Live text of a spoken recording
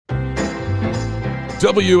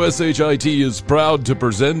WSHIT is proud to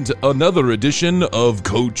present another edition of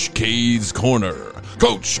Coach K's Corner.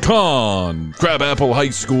 Coach Khan, Crabapple High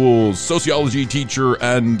School sociology teacher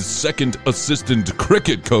and second assistant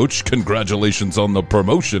cricket coach, congratulations on the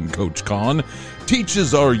promotion, Coach Khan,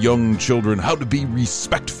 teaches our young children how to be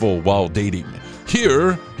respectful while dating.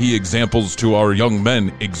 Here, he examples to our young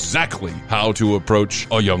men exactly how to approach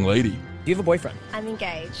a young lady. Do you have a boyfriend? I'm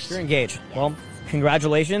engaged. You're engaged. Yes. Well,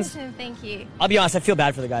 congratulations. Thank you. I'll be honest, I feel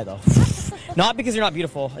bad for the guy, though. Not because you're not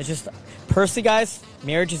beautiful. It's just, personally, guys,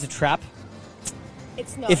 marriage is a trap.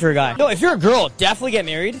 It's not. If you're a guy. No, if you're a girl, definitely get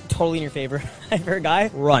married. Totally in your favor. If you're a guy,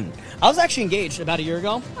 run. I was actually engaged about a year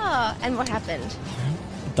ago. Oh, and what happened?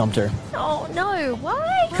 Dumped her. Oh, no.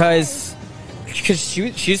 Why? Because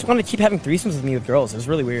she just wanted to keep having threesomes with me with girls. It was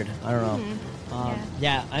really weird. I don't know.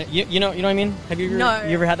 You know what I mean? Have you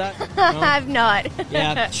ever had that? No? I've not.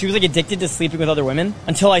 Yeah, she was like addicted to sleeping with other women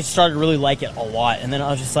until I started to really like it a lot. And then I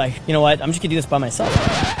was just like, you know what? I'm just going to do this by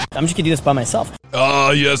myself.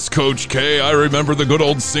 Ah, yes, Coach K. I remember the good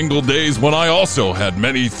old single days when I also had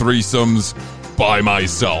many threesomes by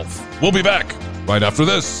myself. We'll be back right after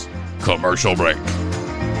this commercial break.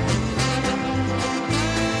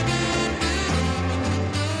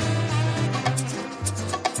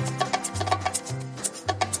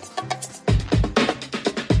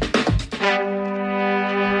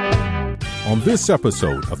 On this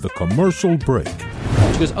episode of The Commercial Break.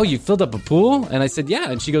 She goes, oh, you filled up a pool? And I said,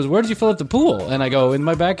 yeah. And she goes, where did you fill up the pool? And I go, in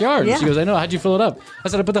my backyard. Yeah. And she goes, I know. How'd you fill it up? I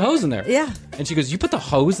said, I put the hose in there. Yeah. And she goes, you put the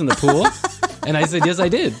hose in the pool? And I said, yes, I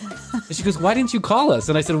did. And she goes, why didn't you call us?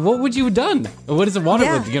 And I said, what would you have done? What is the water?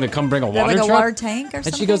 Yeah. You going to come bring a water like truck? a water tank or and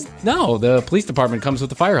something? she goes, no, the police department comes with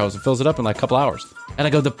the fire hose and fills it up in like a couple hours. And I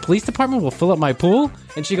go, the police department will fill up my pool?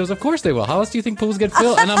 And she goes, of course they will. How else do you think pools get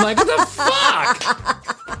filled? And I'm like, what the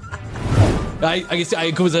fuck? I guess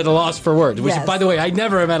I was at a loss for words, which, Yes. by the way, I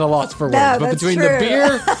never am at a loss for words. No, but that's between true. the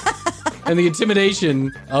beer and the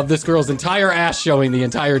intimidation of this girl's entire ass showing the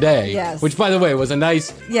entire day, Yes. which, by the way, was a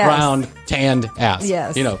nice, Yes. round, tanned ass.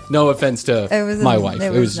 Yes. You know, no offense to my wife. it It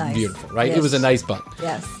was was nice. beautiful, right? Yes. It was a nice butt.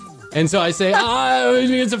 Yes. And so I say,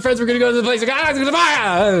 me and some friends, we're going to go to the place. Like, it's going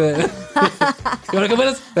to You want to come with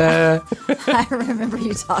us? I remember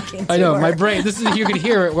you talking to I know, her. my brain, you can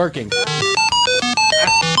hear it working.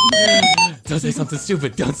 Don't say something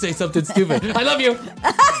stupid. Don't say something stupid. I love you.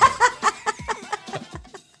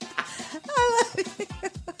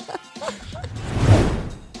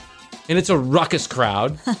 And it's a ruckus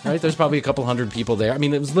crowd, right? There's probably a couple hundred people there. I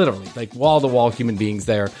mean, it was literally like wall-to-wall human beings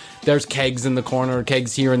there. There's kegs in the corner,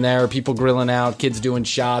 kegs here and there, people grilling out, kids doing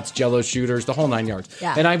shots, jello shooters, the whole nine yards.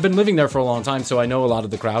 Yeah. And I've been living there for a long time, so I know a lot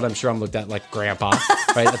of the crowd. I'm sure I'm looked at like grandpa,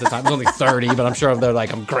 right? At the time, I was only 30, but I'm sure they're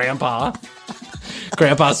like, I'm grandpa.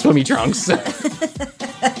 Grandpa Swimmie trunks.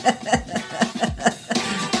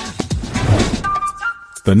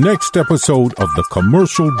 The next episode of The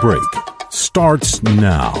Commercial Break starts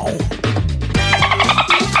now.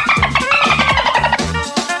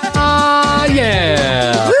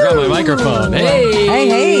 Yeah. Got my microphone. Hey.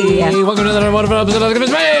 Hey. Welcome to another wonderful episode of The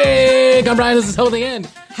Commercial Break. I'm Brian. This is Holding In.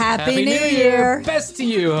 Happy New Year. Best to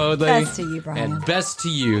you, Hoadley. Best to you, Brian. And best to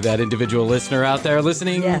you, that individual listener out there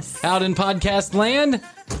listening Yes. out in podcast land.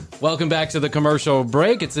 Welcome back to The Commercial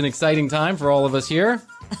Break. It's an exciting time for all of us here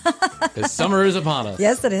because summer is upon us.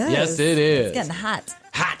 Yes, it is. Yes, it is. It's getting hot.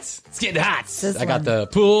 Hot. It's getting hot. Sizzling. I got the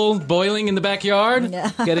pool boiling in the backyard,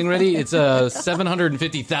 Yeah. getting ready. It's a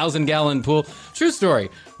 750,000 gallon pool. True story.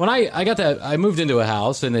 When I got that, I moved into a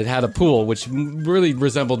house and it had a pool which really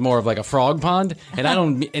resembled more of like a frog pond.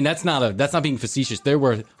 And that's not being facetious. There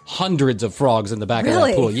were hundreds of frogs in the back of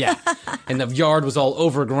Really? that pool. Yeah. And the yard was all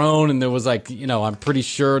overgrown and there was like, I'm pretty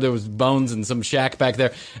sure there was bones in some shack back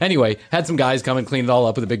there. Anyway, had some guys come and clean it all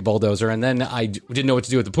up with a big bulldozer. And then I didn't know what to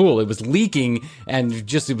do with the pool. It was leaking and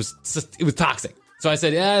it was toxic. So I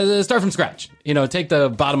said, start from scratch. Take the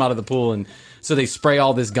bottom out of the pool. And so they spray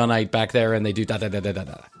all this gunite back there and they do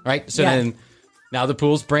da-da-da-da-da-da. Right? So Yeah. then now the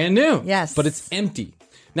pool's brand new. Yes. But it's empty.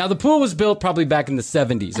 Now, the pool was built probably back in the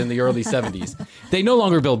 70s, in the early 70s. They no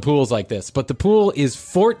longer build pools like this, but the pool is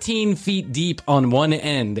 14 feet deep on one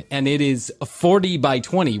end, and it is 40 by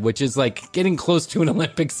 20, which is like getting close to an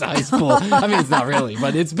Olympic-sized pool. I mean, it's not really,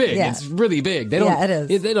 but it's big. Yeah. It's really big. Yeah, it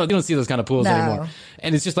is. You don't see those kind of pools No. anymore.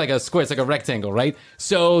 And it's just like a square. It's like a rectangle, right?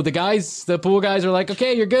 So the pool guys are like,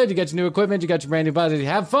 okay, you're good. You got your new equipment. You got your brand new body.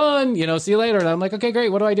 Have fun. See you later. And I'm like, okay, great.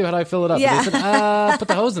 What do I do? How do I fill it up? Yeah. And they said, put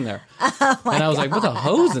the hose in there. And I was like, put the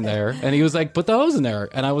hose in there? And he was like, put the hose in there.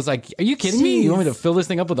 And I was like, are you kidding me? You want me to fill this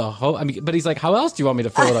thing up with a hose? I mean, but he's like, how else do you want me to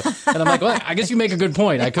fill it up? And I'm like, well, I guess you make a good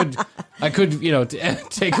point. I could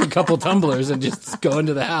take a couple tumblers and just go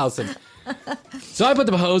into the house and So I put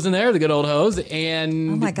the hose in there, the good old hose,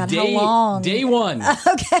 and Oh my God, how long? Day 1,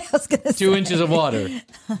 Okay, I was going to say. 2 inches of water.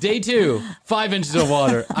 Day 2, 5 inches of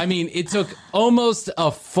water. I mean, it took almost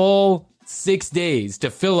a full 6 days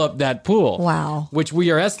to fill up that pool. Wow. Which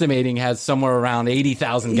we are estimating has somewhere around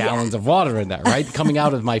 80,000 gallons of water in there, right? Coming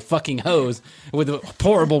out of my fucking hose with the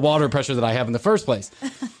horrible water pressure that I have in the first place.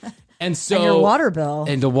 And so And your water bill.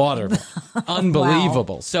 And the water bill.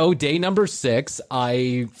 Unbelievable. Wow. So day number 6,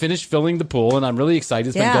 I finished filling the pool, and I'm really excited.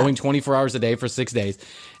 It's been going 24 hours a day for 6 days.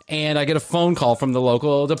 And I get a phone call from the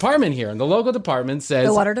local department here. And the local department says...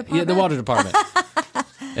 The water department? Yeah, the water department.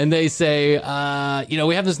 And they say,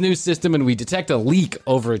 we have this new system and we detect a leak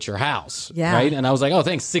over at your house. Yeah. Right? And I was like, oh,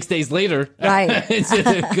 thanks. 6 days later. Right. It's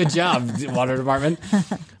a good job, water department.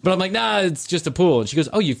 But I'm like, nah, it's just a pool. And she goes,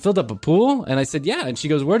 oh, you filled up a pool? And I said, yeah. And she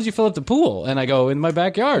goes, where did you fill up the pool? And I go, in my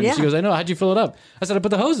backyard. Yeah. And she goes, I know. How'd you fill it up? I said, I put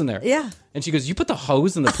the hose in there. Yeah. And she goes, you put the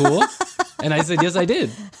hose in the pool? And I said, yes, I did.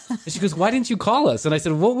 And she goes, why didn't you call us? And I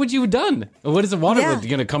said, what would you have done? What is a water? Yeah. You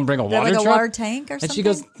going to come bring a They're water like truck? a water tank or something? And she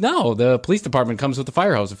goes, no, the police department comes with the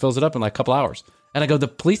fire hose and fills it up in like a couple hours. And I go, the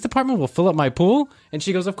police department will fill up my pool? And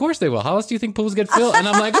she goes, of course they will. How else do you think pools get filled? And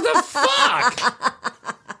I'm like, what the fuck?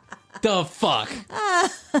 The fuck?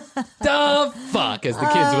 The fuck, as the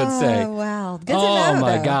kids would say. Oh, wow. Good to know, Oh,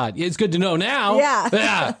 my though. God. It's good to know now. Yeah.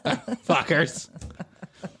 Yeah. Fuckers.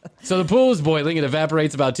 So the pool is boiling. It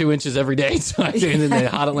evaporates about 2 inches every day. So in the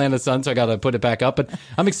hot Atlanta sun, so I got to put it back up. But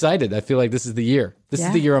I'm excited. I feel like this is the year. This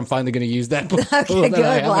is the year I'm finally going to use that pool. Okay, that good.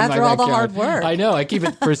 I have Well, in my after all the backyard. hard work. I know. I keep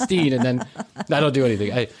it pristine, and then I don't do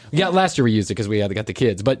anything. Last year we used it because we got the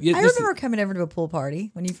kids. But I remember coming over to a pool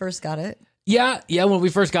party when you first got it. Yeah. When we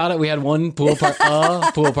first got it, we had one pool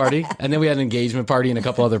party, and then we had an engagement party and a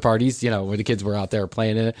couple other parties, where the kids were out there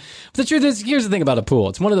playing in it. But the truth is, here's the thing about a pool.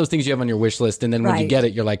 It's one of those things you have on your wish list, and then when you Right. get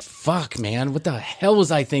it, you're like, fuck, man, what the hell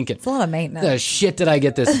was I thinking? It's a lot of maintenance. The shit did I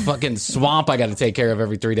get this fucking swamp I got to take care of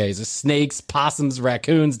every 3 days? The snakes, possums,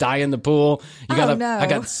 raccoons die in the pool. No. I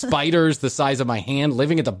got spiders the size of my hand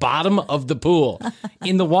living at the bottom of the pool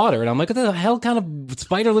in the water. And I'm like, what the hell kind of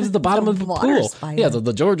spider lives at the bottom of the water pool? spider. Yeah,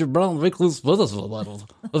 the Georgia Brown recluse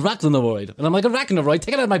arachnoid. And I'm like, arachnoid,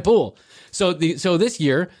 take it out of my pool. So this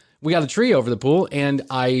year, we got a tree over the pool, and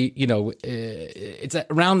it's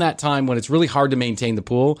around that time when it's really hard to maintain the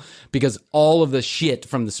pool because all of the shit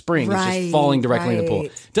from the spring is just falling directly in the pool.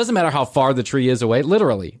 It doesn't matter how far the tree is away.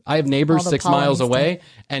 Literally, I have neighbors 6 miles away,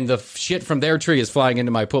 and the shit from their tree is flying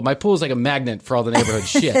into my pool. My pool is like a magnet for all the neighborhood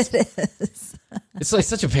shit. It is. It's like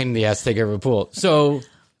such a pain in the ass to take care of a pool. So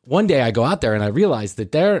one day I go out there and I realize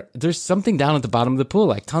that there's something down at the bottom of the pool,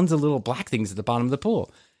 like tons of little black things at the bottom of the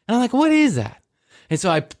pool. And I'm like, what is that? And so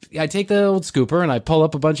I take the old scooper and I pull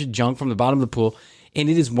up a bunch of junk from the bottom of the pool, and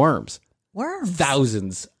it is worms. Worms?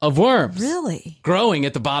 Thousands of worms. Really? Growing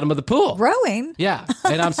at the bottom of the pool. Growing? Yeah.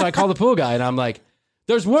 And so I call the pool guy and I'm like,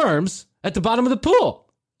 there's worms at the bottom of the pool.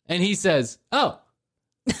 And he says, oh,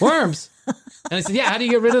 worms? And I said, yeah, how do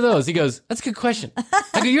you get rid of those? He goes, that's a good question. I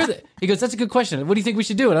go, he goes, that's a good question. What do you think we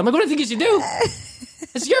should do? And I'm like, what do you think you should do?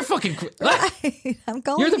 It's your fucking... Right. I'm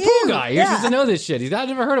calling You're the pool guy. You're supposed to know this shit. I've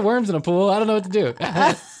never heard of worms in a pool. I don't know what to do.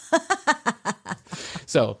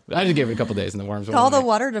 So I just gave it a couple days and the worms went Call away. the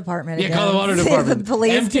water department. Yeah, again. call the water See if department. The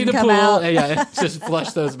police Empty can the come pool. out. Yeah, just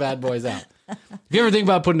flush those bad boys out. If you ever think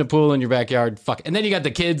about putting a pool in your backyard, fuck. And then you got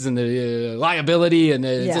the kids and the liability, and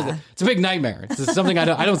it's a big nightmare. It's just something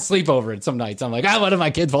I don't sleep over it some nights. I'm like, what if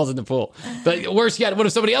my kid falls in the pool? But worse yet, what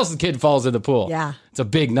if somebody else's kid falls in the pool? Yeah. It's a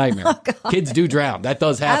big nightmare. Kids do drown. That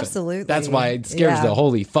does happen. Absolutely. That's why it scares the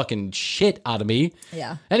holy fucking shit out of me.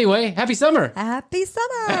 Yeah. Anyway, happy summer. Happy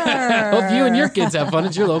summer. Hope you and your kids have fun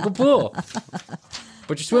at your local pool.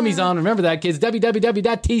 Put your swimmies on. Remember that, kids.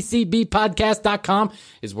 www.tcbpodcast.com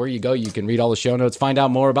is where you go. You can read all the show notes, find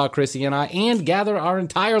out more about Chrissy and I, and gather our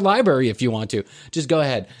entire library if you want to. Just go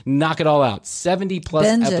ahead. Knock it all out.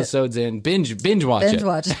 70-plus episodes in. Binge watch it. Binge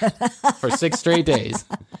watch it. For 6 straight days.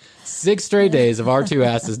 6 straight days of our two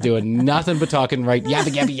asses doing nothing but talking right yabba,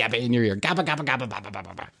 yabba, yabba in your ear. Gabba, gabba, gabba, gabba,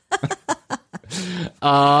 gabba, gabba.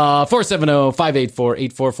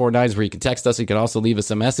 470-584-8449 is where you can text us. You can also leave us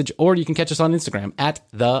a message, or you can catch us on Instagram at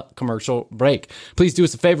The Commercial Break. Please do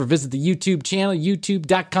us a favor. Visit the YouTube channel,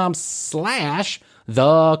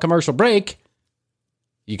 youtube.com/The Commercial Break.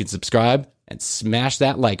 You can subscribe and smash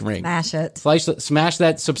that like ring. Smash it. Smash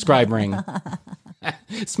that subscribe ring.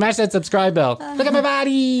 Smash that subscribe bell. Look at my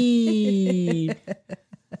body.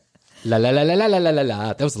 La la la la la la la la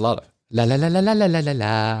la. That was a lot of la la la la la la la la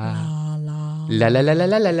la. La la la la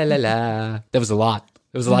la la la la la. That was a lot.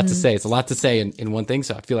 It was a lot to say. It's a lot to say in one thing,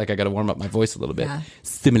 so I feel like I got to warm up my voice a little bit. Yeah.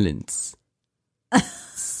 Similance.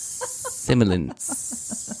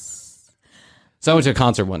 Similance. So I went to a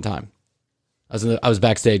concert one time. I was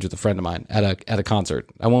backstage with a friend of mine at a concert.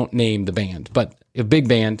 I won't name the band, but a big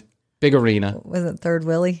band, big arena. Was it Third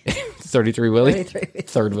Willie? 33 Willie? 33.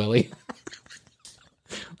 Third Willie.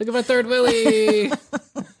 Look at my third Willie.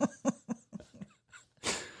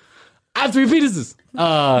 I have 3 penises.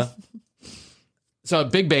 So a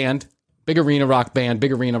big band, big arena rock band,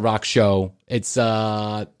 big arena rock show. It's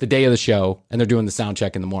the day of the show, and they're doing the sound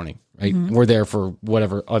check in the morning, right? And we're there for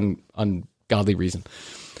whatever ungodly reason.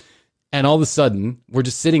 And all of a sudden, we're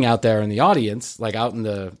just sitting out there in the audience, like out in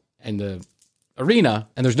the arena,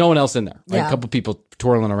 and there's no one else in there. Right? Yeah. A couple people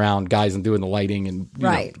twirling around, guys and doing the lighting and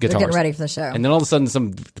Right. They're guitars. getting ready for the show. And then all of a sudden,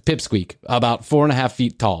 some pipsqueak, about 4.5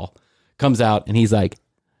 feet tall, comes out, and he's like,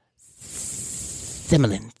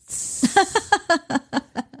 "Simulants,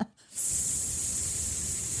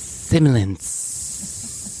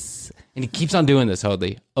 simulants," and he keeps on doing this,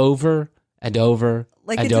 Hoadley, over and over.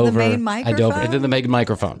 Like and into the over main and microphone? over, into the main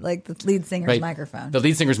microphone. Like the lead singer's Right. microphone. The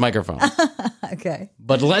lead singer's microphone. Okay.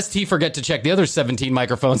 But lest he forget to check the other 17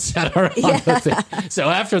 microphones that are on the thing. So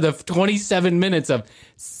after the 27 minutes of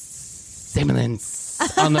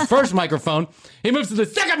simulants on the first microphone, he moves to the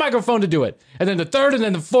second microphone to do it. And then the third, and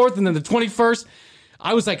then the fourth, and then the 21st.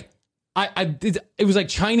 I was like, it was like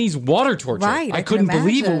Chinese water torture. Right, I I can couldn't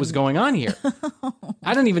believe what imagine. was going on here.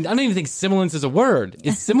 I don't even think simulants is a word.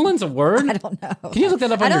 Is simulants a word? I don't know. Can you look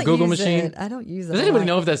that up on I your don't Google use machine? it. I don't use it. Does a anybody lot.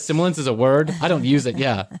 know if that simulants is a word? I don't use it.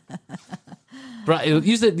 Yeah.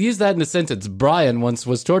 Use that in a sentence. Brian once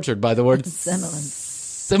was tortured by the word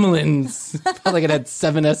Simulants. simulants. Felt like it had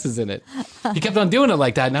 7 S's in it. He kept on doing it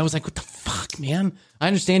like that, and I was like, "What the fuck, man?" I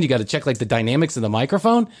understand you got to check like the dynamics of the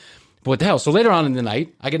microphone, but what the hell? So later on in the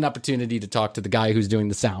night, I get an opportunity to talk to the guy who's doing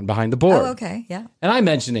the sound behind the board. Oh, okay. Yeah. And I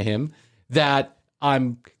mentioned to him that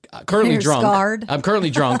I'm currently You're drunk. scarred. I'm currently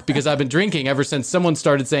drunk because I've been drinking ever since someone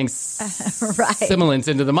started saying simulants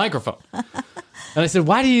into the microphone. And I said,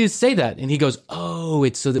 "Why do you say that?" And he goes, "Oh,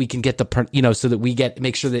 it's so that we can get so that we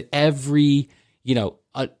make sure that every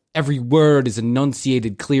word is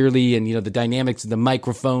enunciated clearly, and the dynamics of the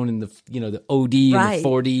microphone and the the OD and Right. the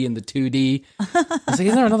 4D and the 2D." I was like,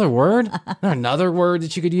 "Is there another word? Is there another word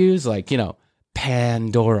that you could use? Like,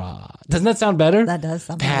 Pandora. Doesn't that sound better? That does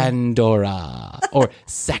sound better. Pandora or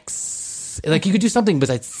sex. Like you could do something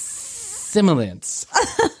besides simulants."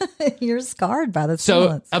 You're scarred by the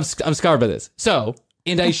So simulants. I'm scarred by this. So,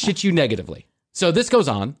 and I shit you negatively. So this goes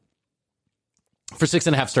on for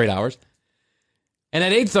 6.5 straight hours. And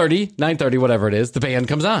at 8:30, 9:30, whatever it is, the band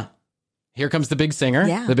comes on. Here comes the big singer,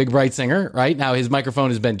 Yeah. the big bright singer, right? Now his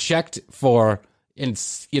microphone has been checked in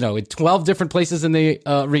 12 different places in the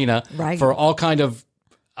arena Right. for all kind of,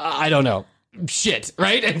 I don't know, shit,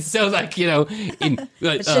 right? And so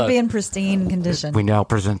It should be in pristine condition. we now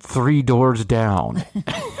present 3 Doors Down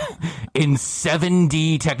in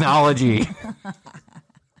 7D technology.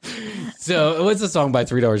 So, what's the song by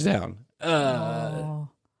 3 Doors Down?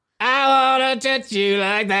 I want to touch you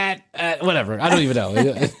like that. Whatever. I don't even know.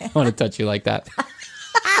 I want to touch you like that.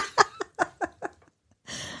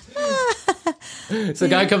 So, the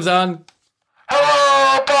guy comes on.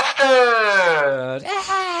 Hello, Buster!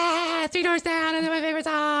 3 Doors Down is my favorite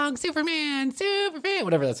song. Superman.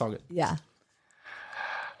 Whatever that song is. Yeah.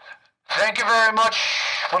 Thank you very much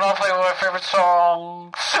for not playing my favorite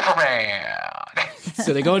song, Superman.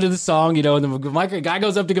 So they go into the song, and the guy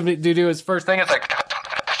goes up to do his first thing. It's like,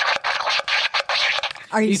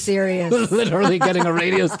 Are you serious? literally getting a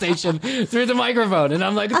radio station through the microphone. And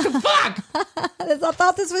I'm like, what the fuck? I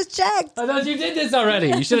thought this was checked. I thought you did this already.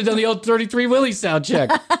 You should have done the old 33 Willie sound check.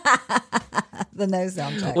 The no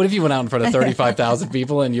sound check. What if you went out in front of 35,000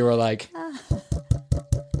 people and you were like,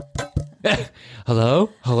 hello?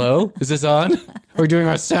 Hello? Is this on? Are we doing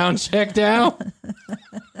our sound check now?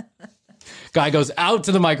 Guy goes out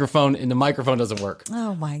to the microphone and the microphone doesn't work.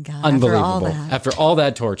 Oh my God. Unbelievable. After all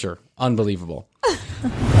that. Torture. Unbelievable.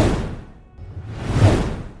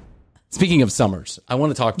 Speaking of summers, I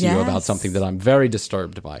want to talk to you about Yes. something that I'm very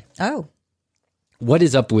disturbed by. Oh. What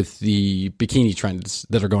is up with the bikini trends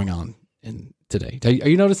that are going on today? Are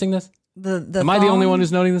you noticing this? Am I the only one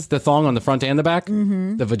who's noticing this? The thong on the front and the back?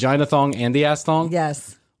 Mm-hmm. The vagina thong and the ass thong?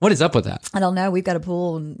 Yes. What is up with that? I don't know. We've got a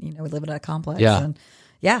pool and, we live in a complex. Yeah. And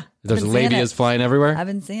yeah. There's I've been seeing labias it. flying everywhere. I've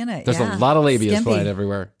been seeing it. There's yeah. a lot of labias Skimpy. flying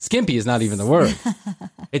everywhere. Skimpy is not even the word.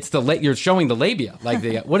 It's you're showing the labia. Like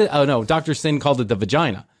oh no, Dr. Sin called it the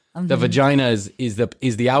vagina. Mm-hmm. The vagina is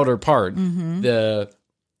the outer part. Mm-hmm. The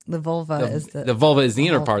vulva is The vulva is the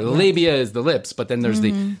inner part. The labia is the lips, but then there's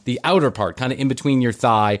the outer part, kind of in between your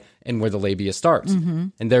thigh and where the labia starts. Mm-hmm.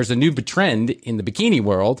 And there's a new trend in the bikini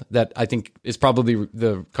world that I think is probably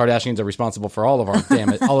the Kardashians are responsible for all of our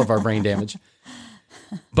damage, all of our brain damage.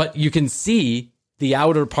 but you can see the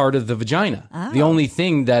outer part of the vagina. The only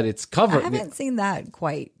thing that it's covered. I haven't seen that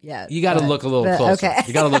quite yet. You got to look a little closer. Okay.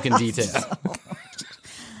 You got to look in detail.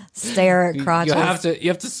 Stare at crotches. You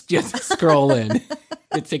have to scroll in.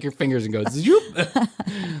 You take your fingers and go, zoop.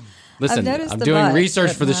 Listen, I'm doing butt,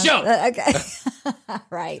 research for the show. Okay.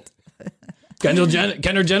 Right. Kendall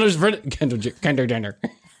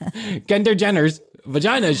Jenner's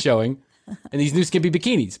vagina is showing in these new skimpy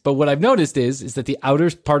bikinis. But what I've noticed is that the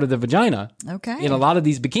outer part of the vagina in a lot of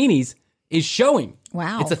these bikinis is showing.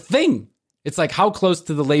 Wow. It's a thing. It's like, how close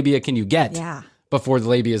to the labia can you get before the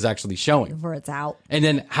labia is actually showing? Before it's out. And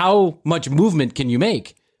then how much movement can you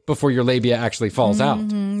make before your labia actually falls out?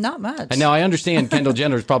 Not much. And now I understand Kendall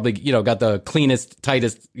Jenner's probably, got the cleanest,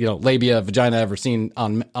 tightest, labia vagina ever seen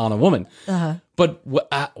on a woman. But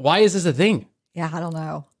why is this a thing? Yeah, I don't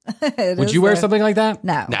know. Would you wear something like that?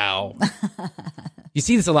 No. No. You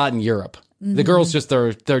see this a lot in Europe. The girls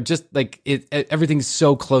they're just like everything's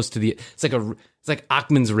so close to it's like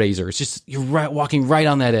Achman's razor. It's just you're walking right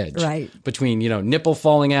on that edge, right between nipple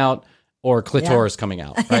falling out or clitoris coming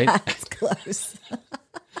out, right? Yeah, it's close.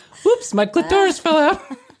 Whoops, my clitoris fell out.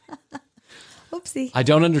 Oopsie. I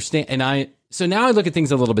don't understand, so now I look at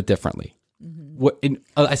things a little bit differently.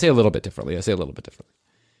 I say a little bit differently.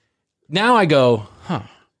 Now I go,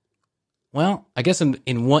 well, I guess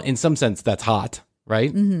in some sense that's hot,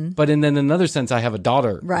 right? But in then another sense, I have a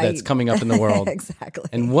daughter that's coming up in the world. Exactly.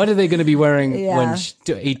 And what are they going to be wearing when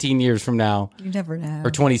 18 years from now? You never know.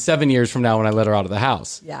 Or 27 years from now when I let her out of the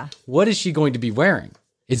house? Yeah. What is she going to be wearing?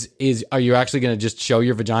 Are you actually going to just show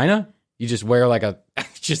your vagina? You just wear like a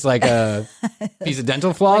piece of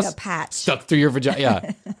dental floss, like a patch stuck through your vagina.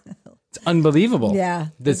 Yeah. It's unbelievable. Yeah,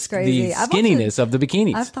 it's crazy. The skinniness of the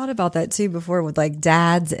bikinis. I've thought about that too before with like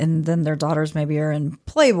dads, and then their daughters maybe are in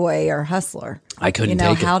Playboy or Hustler. I couldn't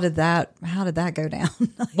take it. How did that go down?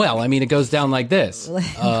 Well, I mean, it goes down like this.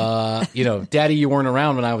 Daddy, you weren't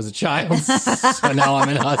around when I was a child, so now I'm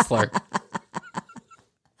in Hustler.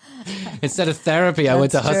 Instead of therapy, I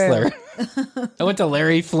went to Hustler. I went to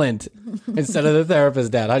Larry Flint instead of the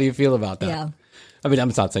therapist dad. How do you feel about that? Yeah. I mean,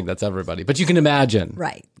 I'm not saying that's everybody, but you can imagine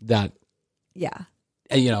that. Yeah.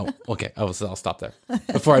 Okay, I'll stop there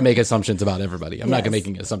before I make assumptions about everybody. I'm not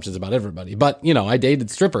making assumptions about everybody, but I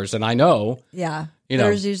dated strippers and I know. Yeah.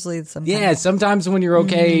 There's usually some. Yeah. Sometimes when you're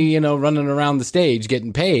okay, running around the stage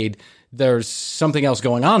getting paid, there's something else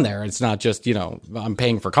going on there. It's not just, I'm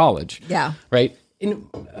paying for college. Yeah. Right. And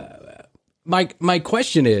my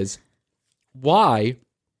question is why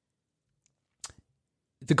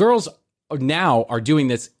the girls now are doing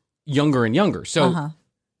this younger and younger. So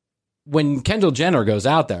when Kendall Jenner goes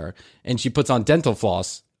out there and she puts on dental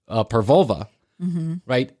floss per vulva,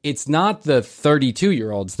 right? It's not the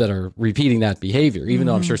 32-year-olds that are repeating that behavior, even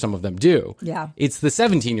though I'm sure some of them do. Yeah. It's the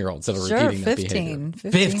 17-year-olds that are repeating that behavior.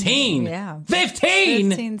 15? Yeah. 15?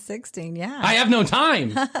 15, 16, yeah. I have no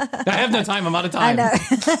time. I'm out of time. I know.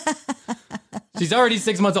 She's already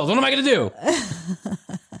 6 months old. What am I going to do?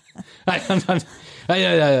 I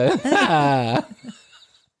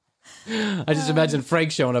just imagine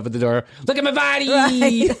Frank showing up at the door. Look at my body.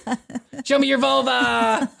 Right. Show me your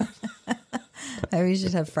vulva. Maybe you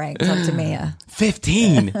should have Frank talk to Mia.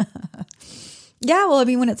 15. Yeah, well, I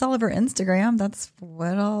mean, when it's all over Instagram, that's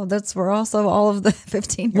where also all of the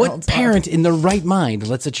 15-year-olds What parent in their right mind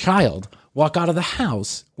lets a child walk out of the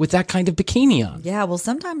house with that kind of bikini on? Yeah, well,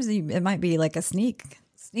 sometimes it might be like a sneak.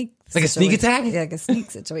 Like a sneak attack? Yeah, like a sneak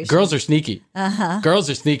situation. Girls are sneaky. Girls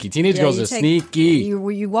are sneaky. Teenage girls are sneaky.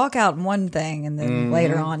 You walk out in one thing, and then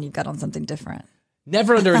later on, you've got on something different.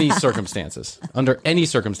 Never under any circumstances. Under any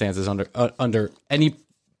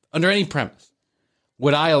premise.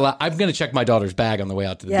 Would I allow? I'm going to check my daughter's bag on the way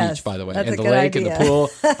out to the beach, by the way, and the lake and the pool.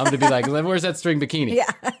 I'm going to be like, "Where's that string bikini?" Yeah,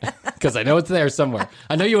 because I know it's there somewhere.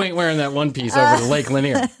 I know you ain't wearing that one piece over the Lake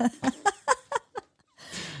Lanier.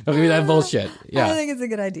 Don't give me that bullshit. Yeah, I think it's a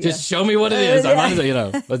good idea. Just show me what it is. I'm on,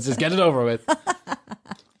 let's just get it over with.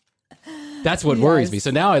 That's what worries me. So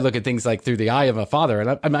now I look at things like through the eye of a father,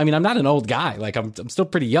 and I mean, I'm not an old guy. Like I'm still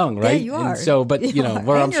pretty young, right? Yeah, you are. And so, but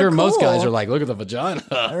where I'm sure most guys are like, look at the vagina.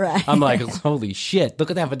 Right. I'm like, holy shit, look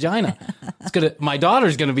at that vagina. My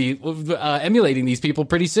daughter's gonna be emulating these people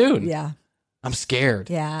pretty soon. Yeah. I'm scared.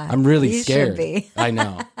 Yeah. I'm really you scared. Should be. I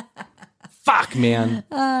know. Fuck, man.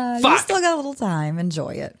 Fuck. You still got a little time.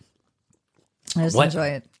 Enjoy it. Enjoy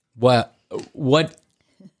it. What?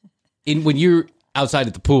 When you're outside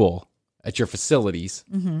at the pool at your facilities,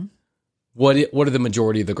 what are the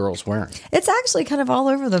majority of the girls wearing? It's actually kind of all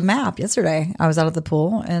over the map. Yesterday, I was out at the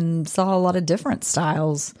pool and saw a lot of different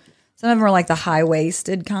styles. Some of them are like the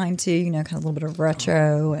high-waisted kind too, kind of a little bit of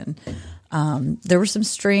retro. And There was some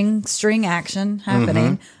string action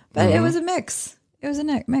happening, but it was a mix. It was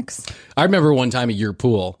a mix. I remember one time at your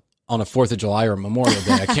pool on a 4th of July or Memorial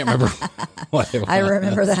Day. I can't remember what it was. I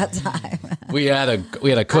remember that time. We had a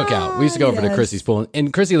cookout. We used to go over to Chrissy's pool,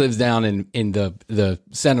 and Chrissy lives down in the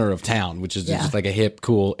center of town, which is just like a hip,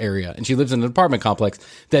 cool area. And she lives in an apartment complex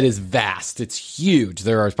that is vast. It's huge.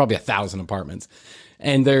 There are probably 1,000 apartments,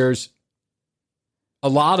 and there's a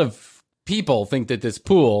lot of people think that this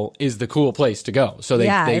pool is the cool place to go. So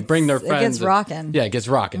they bring their friends. It gets rocking. Yeah, it gets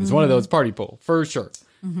rocking. It's one of those party pool for sure.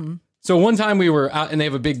 So one time we were out, and they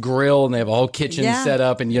have a big grill, and they have a whole kitchen set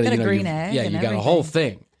up, and you got a green egg. You got a whole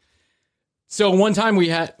thing. So one time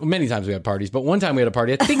many times we had parties, but one time we had a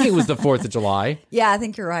party. I think it was the 4th of July. Yeah, I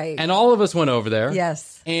think you're right. And all of us went over there.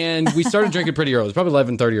 Yes. And we started drinking pretty early. It was probably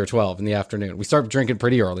 11:30 or 12 in the afternoon. We started drinking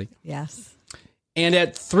pretty early. Yes. And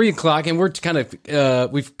at 3 o'clock, and we're kind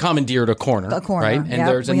of, we've commandeered a corner. Right? And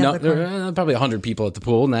there's there are probably 100 people at the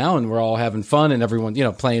pool now, and we're all having fun, and everyone,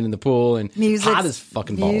 playing in the pool, and hot as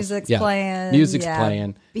fucking balls. Music's playing. Music's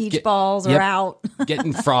playing. Beach balls are out.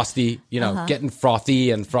 Getting frosty, getting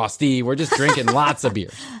frothy and frosty. We're just drinking lots of beer.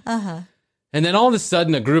 And then all of a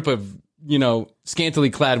sudden, a group of, scantily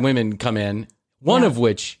clad women come in, one of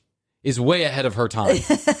which is way ahead of her time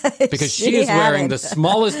because she is wearing the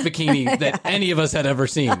smallest bikini that any of us had ever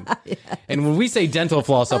seen. And when we say dental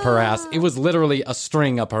floss up her ass, it was literally a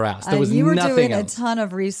string up her ass. There was you were nothing doing else. A ton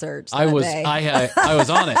of research. I was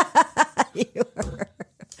on it. You were.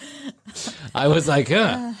 I was like,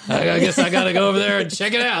 I guess I got to go over there and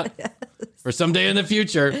check it out for someday in the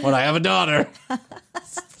future when I have a daughter.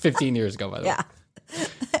 15 years ago, by the way.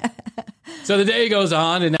 So the day goes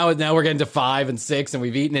on, and now we're getting to 5 and 6, and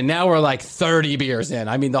we've eaten, and now we're like 30 beers in.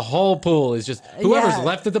 I mean, the whole pool is just whoever's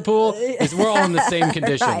left at the pool we're all in the same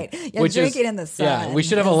condition. Right. Which drinking in the sun. Yeah, we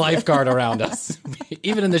should have a lifeguard around us,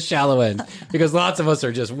 even in the shallow end, because lots of us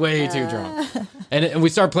are just way too drunk. And we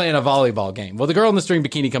start playing a volleyball game. Well, the girl in the string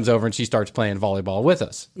bikini comes over, and she starts playing volleyball with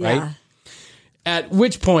us, right? At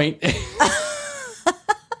which point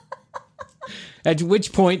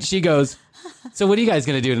she goes, "So what are you guys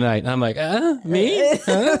going to do tonight?" And I'm like, me?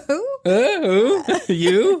 Huh? Who?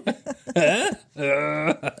 You?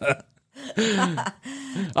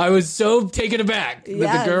 I was so taken aback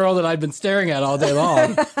that the girl that I'd been staring at all day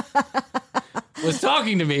long was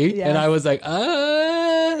talking to me, and I was like, look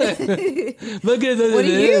at this. What are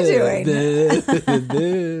you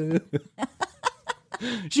doing?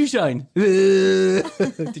 Shoe shine.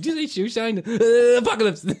 Did you say shoe shine?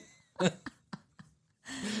 Apocalypse.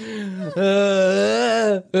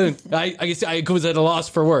 I guess I was at a loss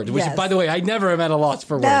for words, which, by the way, I never am at a loss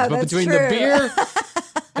for words. But between the beer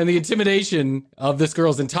and the intimidation of this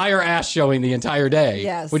girl's entire ass showing the entire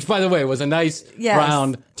day, which, by the way, was a nice,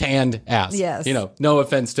 round, tanned ass. Yes. No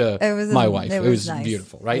offense to my wife. It was nice.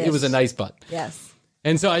 beautiful, right? Yes. It was a nice butt. Yes.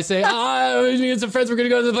 And so I say, me and some friends, we're going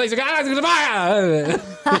to go to the place. Like, you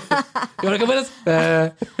want to come with us?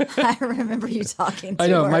 I remember you talking to I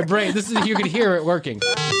know, her. my brain, you can hear it working.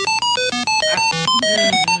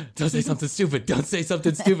 Don't say something stupid. Don't say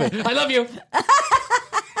something stupid. I love you.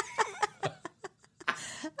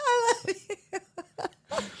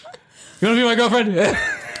 You want to be my girlfriend?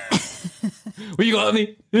 Will you go out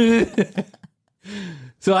with me?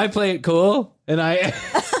 So I play it cool, and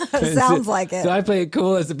Sounds like it. So I play it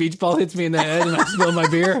cool as the beach ball hits me in the head, and I spill my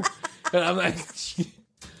beer, and I'm like,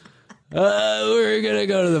 we're gonna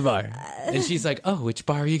go to the bar, and she's like, "Oh, which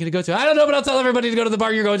bar are you gonna go to?" I don't know, but I'll tell everybody to go to the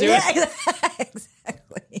bar you're going to. Yeah,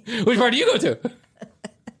 exactly. Which bar do you go to?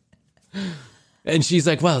 And she's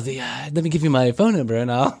like, "Well, let me give you my phone number,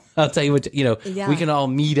 and I'll tell you what we can all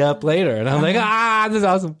meet up later." And I'm like, this is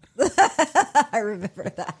awesome. I remember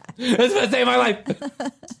that. That's the best day of my life.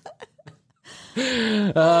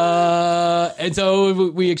 And so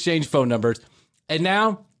we exchanged phone numbers, and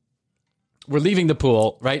now we're leaving the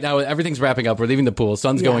pool. Right now, everything's wrapping up. We're leaving the pool.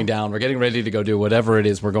 Sun's going down. We're getting ready to go do whatever it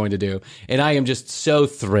is we're going to do. And I am just so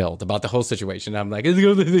thrilled about the whole situation. I'm like, I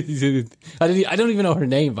don't even know her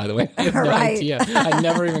name, by the way. I have no idea. I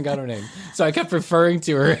never even got her name. So I kept referring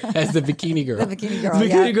to her as the bikini girl. The bikini girl. The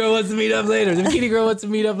bikini girl wants to meet up later. The bikini girl wants to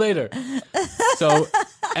meet up later. So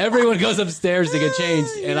everyone goes upstairs to get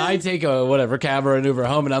changed, and I take a cab or an Uber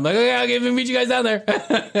home, and I'm like, okay, I'll meet you guys down there.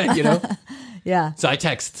 Yeah. So I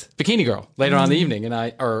text Bikini Girl later on in the evening,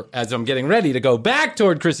 and as I'm getting ready to go back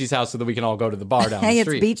toward Chrissy's house so that we can all go to the bar down the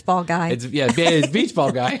street. Hey, it's Beach Ball Guy. It's Beach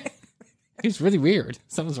Ball Guy. He's really weird.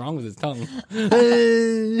 Something's wrong with his tongue.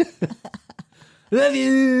 Love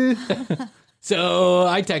you. So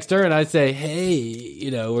I text her and I say,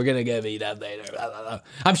 hey, we're going to go meet up later. Blah, blah, blah.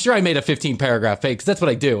 I'm sure I made a 15-paragraph fake because that's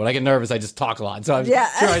what I do. When I get nervous, I just talk a lot. So I'm sure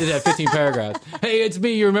I did have 15 paragraphs. Hey, it's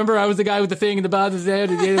me. You remember I was the guy with the thing in the bottom of the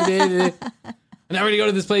head? And now we're going to go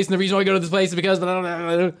to this place. And the reason why I go to this place is because...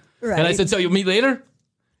 Right. And I said, so you'll meet later?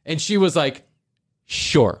 And she was like,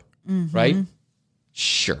 sure. Right?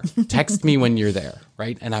 Sure. Text me when you're there.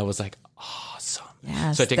 Right? And I was like, awesome.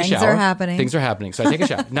 Yes, so I take a shower. Things are happening. So I take a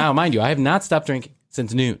shower. Now, mind you, I have not stopped drinking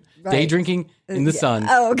since noon. Right. Day drinking in the sun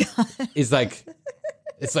is like,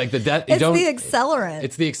 it's like the death. It's the accelerant.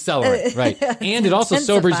 It's the accelerant, right? And it also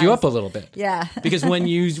sobers you up a little bit. Yeah. Because when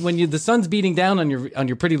the sun's beating down on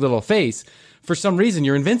your pretty little face, for some reason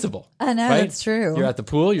you're invincible. I know, right? it's true. You're at the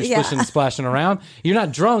pool, you're splishing and splashing around. You're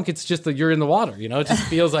not drunk, it's just that you're in the water, It just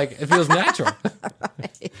feels natural.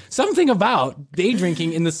 Right. Something about day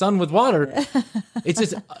drinking in the sun with water, it's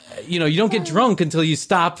just, you don't get drunk until you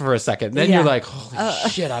stop for a second. Then you're like,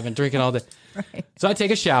 holy shit, I've been drinking all day. Right. So I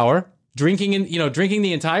take a shower, drinking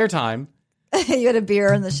the entire time. You had a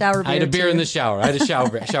beer in the shower beer. I had a beer in the shower. I had a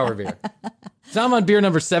shower beer. So I'm on beer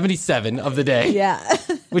number 77 of the day. Yeah.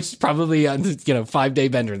 Which is probably a 5-day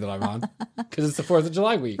bender that I'm on because it's the 4th of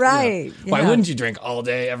July week. Right. Why wouldn't you drink all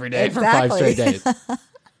day, every day for 5 straight days?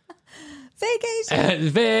 Vacation.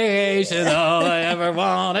 Vacation, all I ever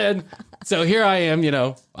wanted. So here I am,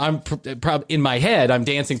 I'm in my head, I'm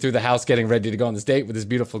dancing through the house getting ready to go on this date with this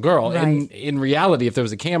beautiful girl. Right. And in reality, if there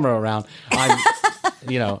was a camera around,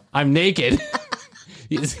 I'm naked.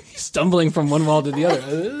 Stumbling from one wall to the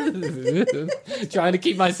other, trying to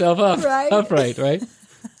keep myself upright, right?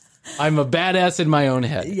 I'm a badass in my own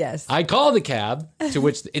head. Yes. I call the cab, to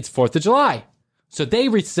which it's 4th of July. So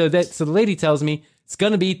the lady tells me it's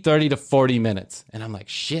going to be 30 to 40 minutes. And I'm like,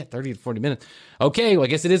 shit, 30 to 40 minutes. Okay, well, I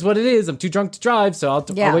guess it is what it is. I'm too drunk to drive, so I'll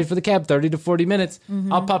wait for the cab 30 to 40 minutes.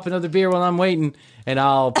 Mm-hmm. I'll pop another beer while I'm waiting, and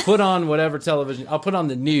I'll put on whatever television. I'll put on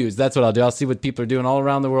the news. That's what I'll do. I'll see what people are doing all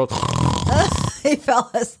around the world. He fell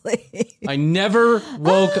asleep. I never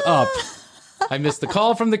woke up. I missed the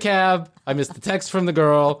call from the cab. I missed the text from the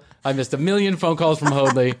girl. I missed a million phone calls from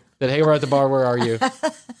Hoadley that, hey, we're at the bar. Where are you?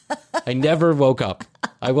 I never woke up.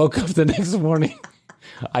 I woke up the next morning.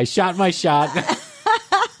 I shot my shot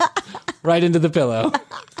right into the pillow.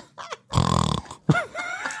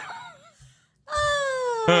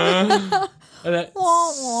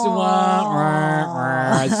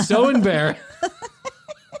 So embarrassed.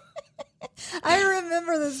 I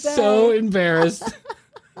remember this day. So embarrassed.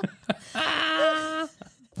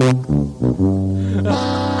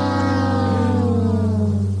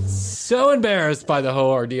 So embarrassed by the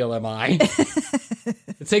whole ordeal am I.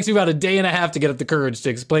 It takes me about a day and a half to get up the courage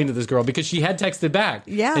to explain to this girl because she had texted back.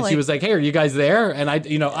 Yeah. And she was like, hey, are you guys there? And I,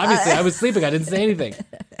 obviously I was sleeping. I didn't say anything.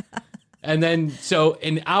 And then,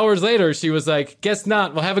 and hours later, she was like, guess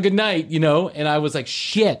not. Well, have a good night, And I was like,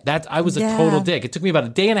 shit, I was a total dick. It took me about a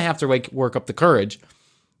day and a half to work up the courage.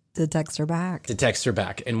 To text her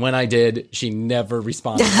back. And when I did, she never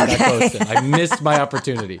responded. Okay. I ghosted. I missed my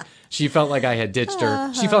opportunity. She felt like I had ditched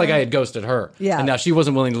her. She felt like I had ghosted her. Yeah. And now she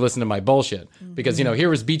wasn't willing to listen to my bullshit. Because, here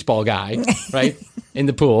was beach ball guy, right? In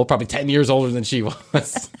the pool, probably 10 years older than she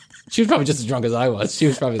was. She was probably just as drunk as I was. She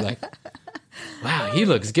was probably like, wow, he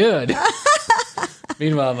looks good.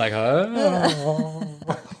 Meanwhile, I'm like,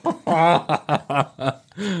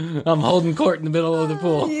 I'm holding court in the middle of the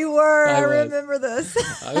pool. You were. I remember this.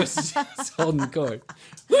 I was just holding court.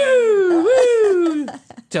 Woo, woo.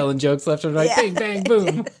 Telling jokes left and right. Yeah. Bang, bang,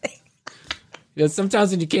 boom.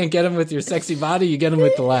 Sometimes when you can't get them with your sexy body, you get them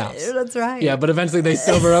with the laughs. That's right. Yeah, but eventually they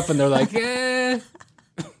sober up and they're like, eh.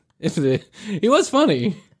 He was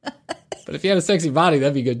funny. But if he had a sexy body,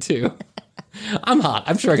 that'd be good too. I'm hot.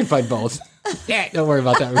 I'm sure I can find both. Yeah, don't worry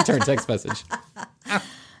about that return text message.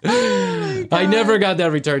 I never got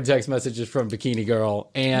that return text messages from Bikini Girl,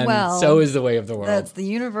 and so is the way of the world. That's the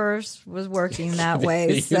universe was working that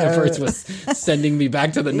way. The universe was sending me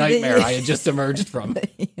back to the nightmare I had just emerged from. The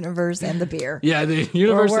universe and the beer. Yeah, the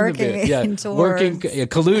universe and the beer. Yeah,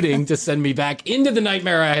 colluding to send me back into the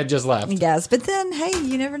nightmare I had just left. Yes, but then, hey,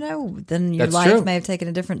 you never know. Then your life may have taken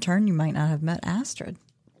a different turn. You might not have met Astrid.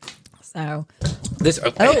 So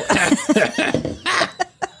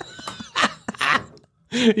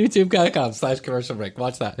YouTube.com/commercial break.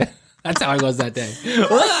 Watch that. That's how I was that day.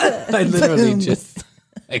 I literally just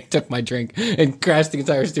took my drink and crashed the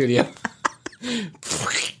entire studio.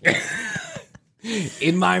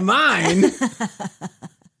 In my mind,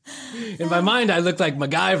 I looked like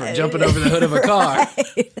MacGyver jumping over the hood of a car.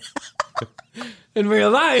 In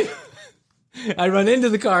real life, I run into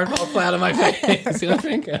the car and fall flat on my face.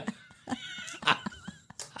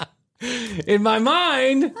 In my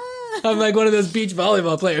mind, I'm like one of those beach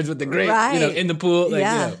volleyball players with the great, in the pool.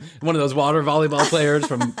 Like, one of those water volleyball players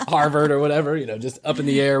from Harvard or whatever, just up in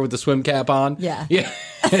the air with the swim cap on. Yeah. Yeah.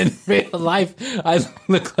 In real life, I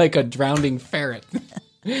look like a drowning ferret.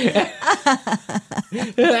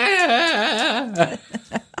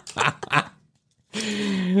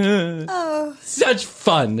 Oh. Such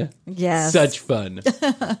fun. Yes. Such fun.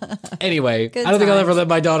 Anyway, I don't think I'll ever let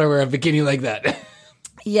my daughter wear a bikini like that.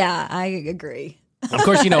 Yeah, I agree. Of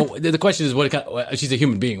course, the question is, she's a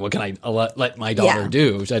human being. What can I let my daughter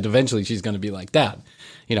do? Eventually, she's going to be like that.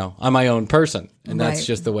 I'm my own person, and that's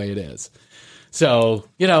just the way it is. So,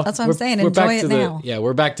 that's what I'm saying. Enjoy it now.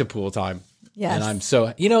 We're back to pool time. Yes. And I'm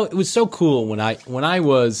so, it was so cool when I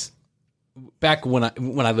was back when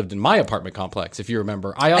I lived in my apartment complex. If you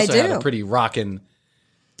remember, I also had a pretty rockin'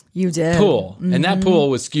 pool, and that pool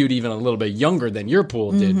was skewed even a little bit younger than your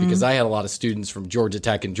pool did because I had a lot of students from Georgia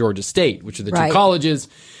Tech and Georgia State, which are the two colleges.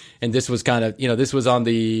 And this was kind of, this was on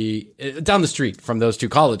down the street from those two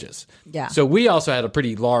colleges. Yeah. So we also had a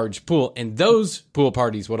pretty large pool, and those pool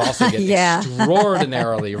parties would also get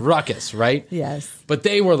extraordinarily ruckus, right? Yes. But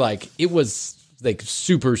they were it was like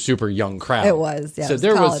super, super young crowd. It was, yeah. So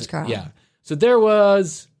there was crowd. Yeah. So there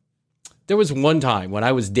was one time when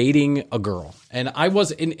I was dating a girl, and I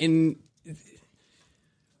was in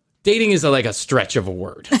dating is like a stretch of a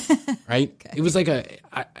word, right? Okay. It was like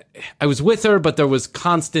I was with her, but there was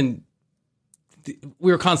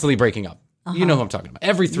we were constantly breaking up. You know who I'm talking about.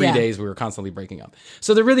 Every 3 days we were constantly breaking up.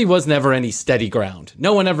 So there really was never any steady ground.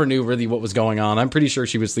 No one ever knew really what was going on. I'm pretty sure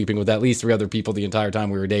she was sleeping with at least 3 other people the entire time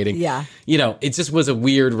we were dating. Yeah. It just was a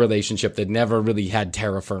weird relationship that never really had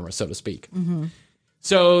terra firma, so to speak. Mm-hmm.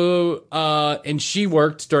 So, and she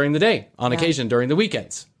worked during the day on occasion during the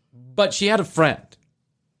weekends. But she had a friend,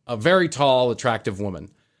 a very tall, attractive woman.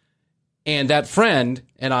 And that friend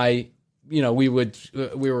and I, we were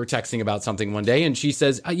texting about something one day, and she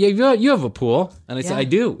says, you have a pool. And I said, I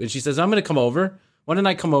do. And she says, I'm going to come over. Why don't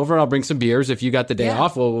I come over? I'll bring some beers. If you got the day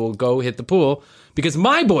off, we'll go hit the pool. Because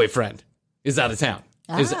my boyfriend is out of town.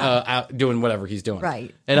 Is out doing whatever he's doing.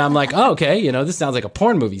 Right. And I'm like, oh, okay, this sounds like a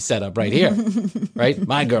porn movie setup right here. Right?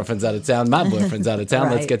 My girlfriend's out of town. My boyfriend's out of town.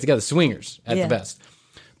 Let's get together. Swingers at the best.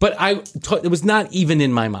 But it was not even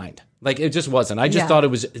in my mind. Like, it just wasn't. I just thought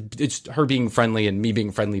it's her being friendly and me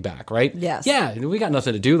being friendly back, right? Yes. Yeah, we got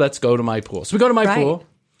nothing to do. Let's go to my pool. So we go to my pool,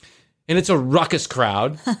 and it's a ruckus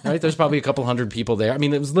crowd, right? There's probably a couple hundred people there. I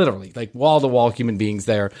mean, it was literally like wall-to-wall human beings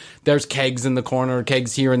there. There's kegs in the corner,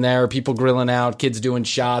 kegs here and there, people grilling out, kids doing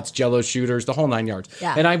shots, jello shooters, the whole 9 yards.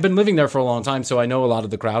 Yeah. And I've been living there for a long time, so I know a lot of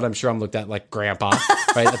the crowd. I'm sure I'm looked at like grandpa,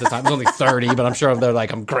 right? At the time, I was only 30, but I'm sure they're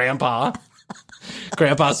like, I'm grandpa.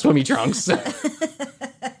 Grandpa Swimmie trunks.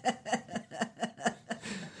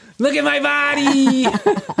 Look at my body.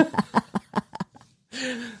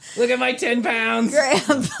 Look at my 10 pounds.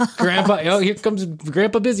 Grandpa. Oh, here comes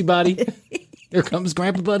Grandpa Busybody. Here comes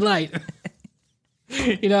Grandpa Bud Light.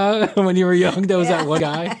 When you were young, there was that one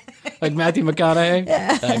guy, like Matthew McConaughey.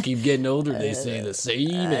 Yeah. I keep getting older. They say the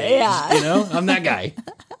same age. Yeah. I'm that guy.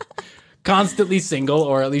 Constantly single,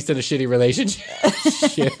 or at least in a shitty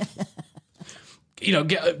relationship.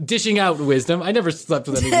 Dishing out wisdom. I never slept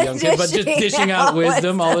with any of the young kids, but just dishing out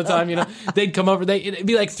wisdom all the time. They'd come over. It'd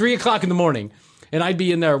be like 3:00 in the morning, and I'd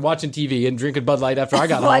be in there watching TV and drinking Bud Light after I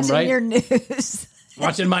got home, right? Watching your news.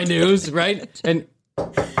 Watching my news, right? And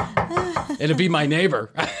it'd be my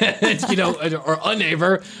neighbor, or a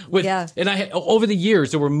neighbor. And I had, over the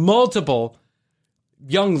years, there were multiple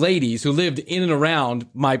young ladies who lived in and around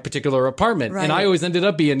my particular apartment. Right. And I always ended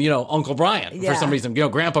up being, Uncle Brian for some reason,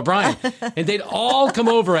 Grandpa Brian. And they'd all come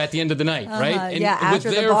over at the end of the night, right? And after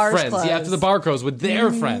with their the bars friends. closed. Yeah, after the bar closed with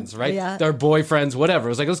their friends, right? Yeah. Their boyfriends, whatever. It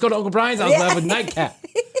was like, let's go to Uncle Brian's house and have a nightcap.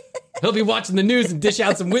 He'll be watching the news and dish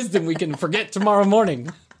out some wisdom we can forget tomorrow morning.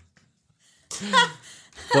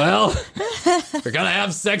 Well, we're going to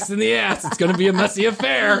have sex in the ass. It's going to be a messy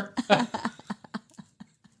affair.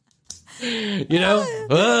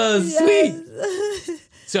 Oh, sweet.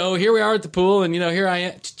 So here we are at the pool, and here I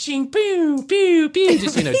am, ching, pew, pew, pew,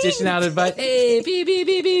 just dishing out advice, hey, pew, pew,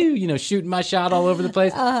 pew, pew, shooting my shot all over the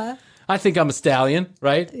place. I think I'm a stallion,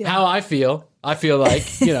 right? Yeah. How I feel like,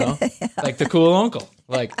 like the cool uncle,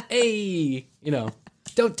 like, hey,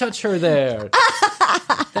 don't touch her there.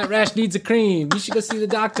 That rash needs a cream. You should go see the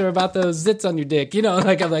doctor about those zits on your dick.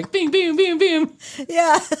 Like I'm like, bing, bing, bing, bing.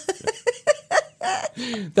 Yeah.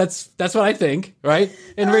 That's what I think, right?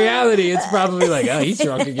 In reality, it's probably like, oh, he's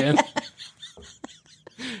drunk again.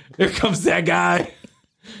 Here comes that guy.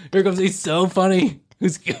 He's so funny.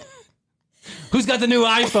 Who's got the new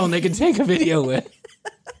iPhone they can take a video with?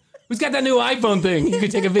 Who's got that new iPhone thing? You can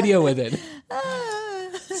take a video with it.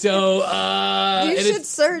 So You should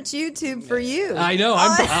search YouTube for you. I know.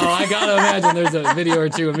 I gotta imagine there's a video or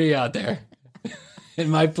two of me out there in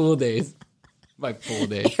my pool days. My pool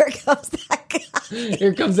days. Here comes that guy.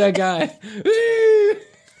 Here comes that guy.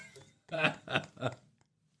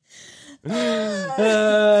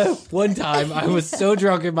 One time, I was so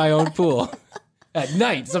drunk in my own pool. At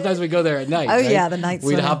night. Sometimes we go there at night. Oh, right? yeah, the night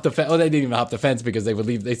We'd swimming. hop the fence. Oh, they didn't even hop the fence because they would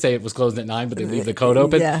leave. They say it was closing at 9, but they leave the code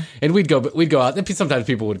open. Yeah. And we'd go out. Sometimes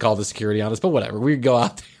people would call the security on us, but whatever. We'd go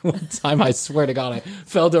out there. One time, I swear to God, I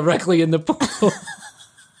fell directly in the pool.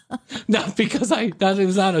 Not because it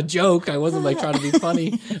was not a joke. I wasn't like trying to be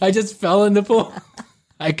funny. I just fell in the pool.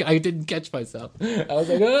 I didn't catch myself. I was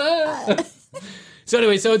like, ah. So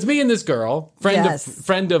anyway, so it's me and this girl,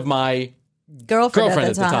 friend of my girlfriend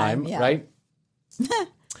at the time, yeah. right?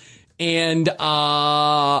 And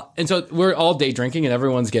so we're all day drinking and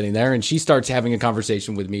everyone's getting there, and she starts having a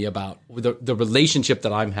conversation with me about the relationship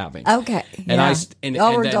that I'm having. Okay. And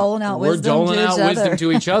we're doling out wisdom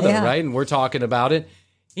to each other, Yeah. right? And we're talking about it.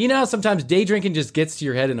 You know, sometimes day drinking just gets to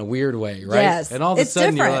your head in a weird way, right? Yes. And all of a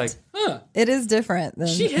sudden different. you're like, huh. It is different.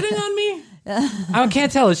 Is she hitting on me? I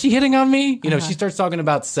can't tell. Is she hitting on me? You know, she starts talking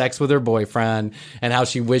about sex with her boyfriend and how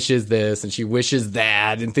she wishes this and she wishes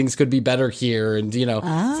that and things could be better here. And, you know,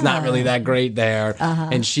 it's not really that great there.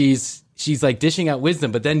 And she's like dishing out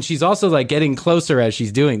wisdom, but then she's also like getting closer as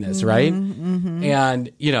she's doing this, right?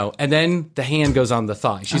 And, you know, and then the hand goes on the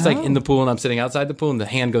thigh. She's like in the pool and I'm sitting outside the pool and the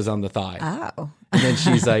hand goes on the thigh. Oh. And then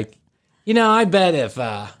she's like, you know, I bet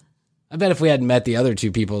if we hadn't met the other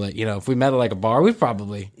two people that, you know, if we met at like a bar, we'd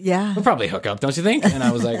probably hook up, don't you think? And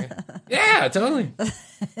I was like, yeah, totally.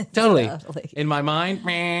 Totally. In my mind,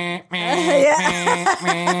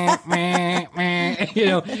 you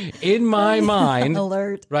know, in my mind,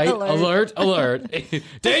 Alert. right? Alert.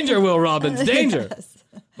 Danger, Will Robbins, danger. Yes.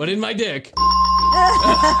 But in my dick.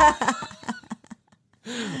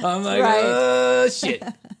 I'm like, Right. oh, shit.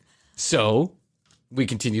 So we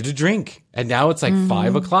continue to drink. And now it's like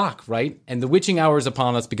 5 o'clock, right? And the witching hour is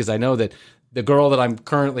upon us because I know that the girl that I'm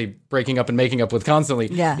currently breaking up and making up with constantly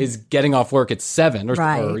is getting off work at 7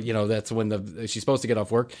 or you know, that's when she's supposed to get off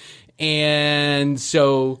work. And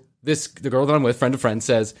so the girl that I'm with, friend of friend,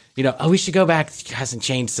 says, you know, we should go back. It hasn't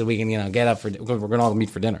changed so we can, you know, get up we're going to all meet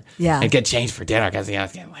for dinner. Yeah. And get changed for dinner because, you know,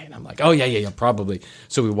 it's getting late. And I'm like, oh, yeah, probably.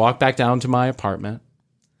 So we walk back down to my apartment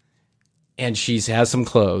and she has some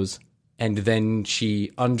clothes. And then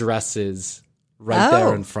she undresses right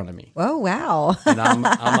there in front of me. Oh, wow. And I'm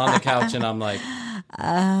on the couch and I'm like,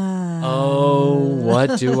 oh,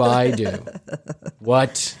 what do I do?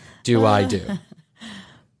 What do I do?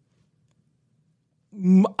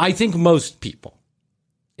 I think most people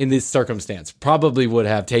in this circumstance probably would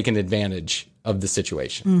have taken advantage of the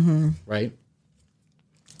situation, right?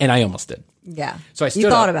 And I almost did. Yeah. So I stood up.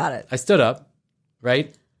 You thought about it. I stood up,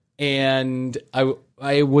 right? And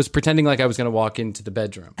I was pretending like I was going to walk into the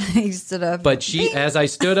bedroom. You stood up. But as I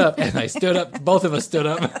stood up, both of us stood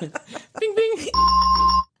up. Bing, bing.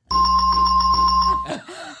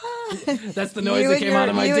 That's the noise that came out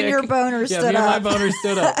of my dick. You and your boner stood up. Yeah, me and my boner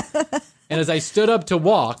stood up. And as I stood up to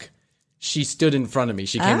walk, she stood in front of me.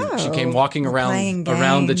 She came walking around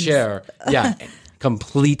the chair. Yeah,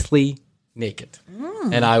 completely naked.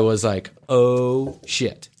 And I was like, oh,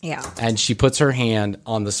 shit. Yeah. And she puts her hand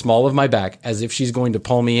on the small of my back as if she's going to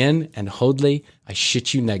pull me in. And Hoadley, I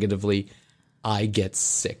shit you negatively, I get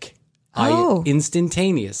sick. I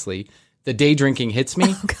instantaneously, the day drinking hits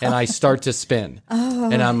me and I start to spin.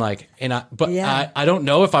 And I'm like, I don't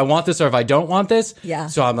know if I want this or if I don't want this. Yeah.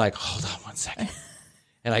 So I'm like, hold on one second.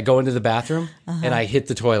 And I go into the bathroom and I hit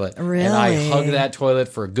the toilet. Really? And I hug that toilet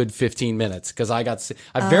for a good 15 minutes because I got sick.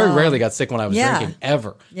 I very rarely got sick when I was drinking,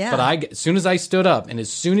 ever. Yeah. But as soon as I stood up and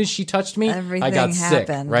as soon as she touched me, I got sick,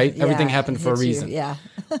 right? Yeah, everything happened for a reason. Yeah.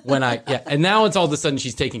 And now it's all of a sudden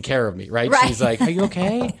she's taking care of me, right? She's like, are you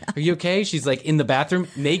okay? Are you okay? She's like in the bathroom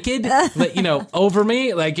naked, like, you know, over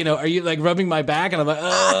me. Like, you know, are you like rubbing my back? And I'm like,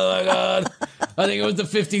 oh my God. I think it was the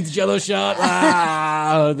 15th Jello shot.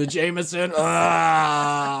 The Jameson. The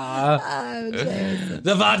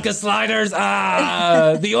vodka sliders.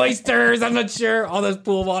 The oysters. I'm not sure. All this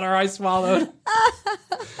pool water I swallowed.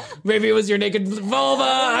 Maybe it was your naked vulva.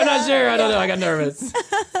 I'm not sure. I don't know. I got nervous.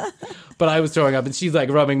 But I was throwing up, and she's like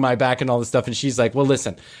rubbing my back and all this stuff. And she's like, well,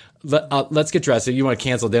 listen, let's get dressed. If you want to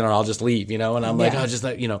cancel dinner, I'll just leave, you know? And I'm like, oh, just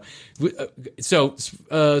let, you know. So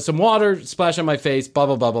some water, splash on my face, blah,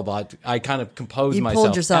 blah, blah, blah, blah. I kind of composed myself.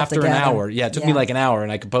 Pulled yourself after together. an hour. Yeah, it took me like an hour,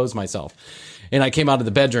 and I composed myself. And I came out of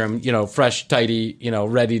the bedroom, you know, fresh, tidy, you know,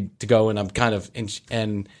 ready to go. And I'm kind of,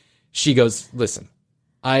 and she goes, listen,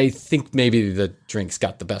 I think maybe the drinks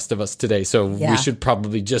got the best of us today, so Yeah. we should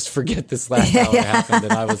probably just forget this last hour happened.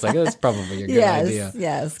 And I was like, that's probably a good idea.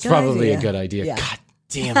 Yes, It's probably a good idea. Yeah. God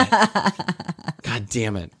damn it. God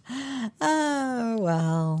damn it. Oh,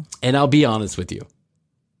 well. And I'll be honest with you.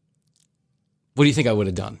 What do you think I would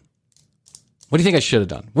have done? What do you think I should have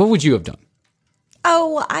done? What would you have done?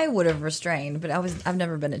 Oh, I would have restrained, but I've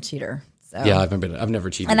never been a cheater. So. Yeah, I've never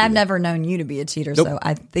cheated. And I've either. never known you to be a cheater, Nope. so I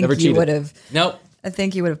Never think you cheated. would have. Nope. I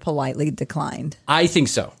think you would have politely declined. I think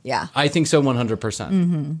so. Yeah. I think so 100%.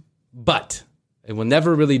 Mm-hmm. But I will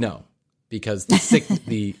never really know because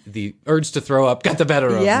the urge to throw up got the better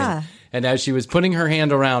of Yeah. me. And as she was putting her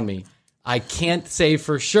hand around me, I can't say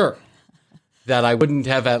for sure that I wouldn't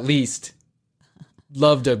have at least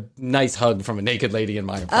loved a nice hug from a naked lady in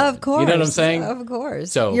my apartment. Of course. You know what I'm saying? Of course.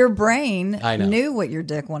 So- your brain I know. knew what your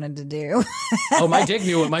dick wanted to do. Oh, my dick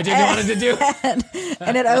knew what my dick wanted to do.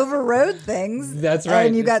 and it overrode things. That's right.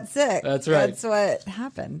 And you got sick. That's right. That's what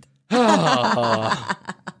happened.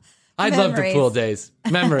 I'd love the Memories. pool days.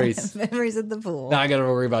 Memories. Memories at the pool. Now I got to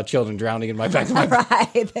worry about children drowning in my back of my pool.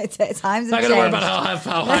 Right. Times have I got changed. to worry about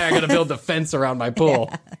how high I got to build the fence around my pool.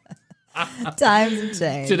 Times have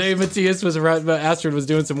changed. Today, Matthias was around. Astrid was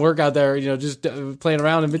doing some work out there, just playing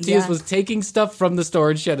around, and Matthias Yeah. was taking stuff from the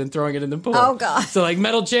storage shed and throwing it in the pool. Oh, God. So like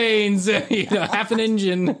metal chains, half an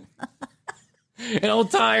engine, an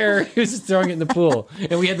old tire. He was just throwing it in the pool,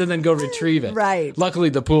 and we had to then go retrieve it. Right. Luckily,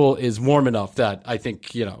 the pool is warm enough that I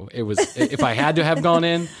think it was. If I had to have gone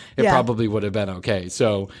in, it Yeah. probably would have been okay.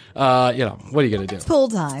 So, what are you gonna do? Pool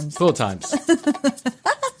times. Pool times,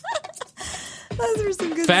 Those were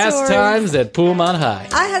some good fast stories. times at Poolmont High.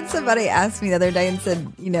 I had somebody ask me the other day and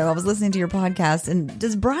said, I was listening to your podcast, and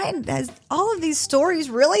does Brian, has all of these stories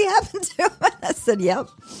really happened to him? And I said, yep,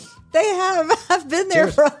 they have. I've been there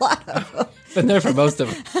Cheers. for a lot of them. Been there for most of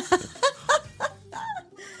them.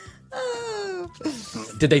 Oh.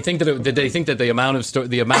 Did they think that the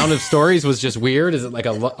amount of stories was just weird? Is it like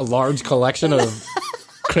a large collection of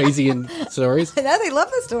crazy stories? No, they love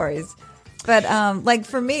the stories. But like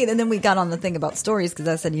for me, and then we got on the thing about stories because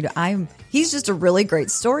I said, he's just a really great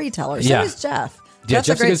storyteller. So Yeah. is Jeff. Yeah,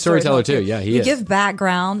 Jeff's a good storyteller too. Yeah, he you is. give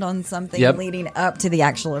background on something Yep. leading up to the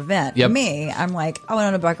actual event. Yep. Me, I'm like, I went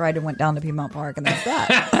on a bike ride and went down to Piedmont Park, and that's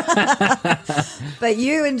that. But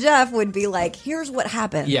you and Jeff would be like, here's what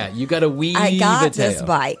happened. Yeah, you got to weave I a got tale. this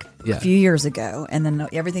bike Yeah. a few years ago, and then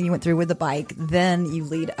everything you went through with the bike, then you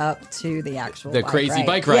lead up to the actual The crazy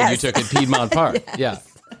bike ride Yes. you took at Piedmont Park. Yeah.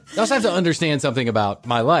 You also have to understand something about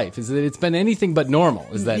my life is that it's been anything but normal.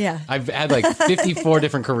 Is that Yeah. I've had like 54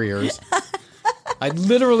 different careers. I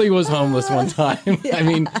literally was homeless one time. I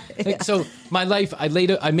mean, so my life, I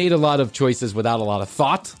made a lot of choices without a lot of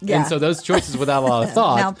thought. Yeah. And so those choices without a lot of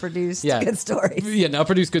thought. Now produced good stories. Yeah, now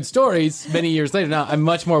produce good stories many years later. Now I'm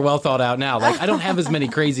much more well thought out now. Like I don't have as many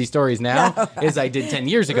crazy stories now as I did 10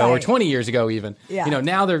 years ago or Right. 20 years ago even. Yeah.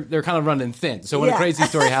 Now they're kind of running thin. So when a Yeah. crazy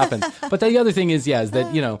story happens. But the other thing is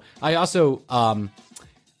that, I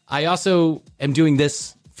also am doing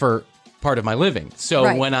this for part of my living. So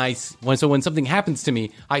Right. when something happens to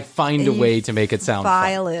me, I find a You way to make it sound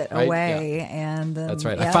File fun, it right? away, Yeah. and then, That's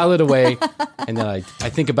right. yeah. I file it away, and then I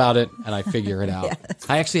think about it, and I figure it out. Yes.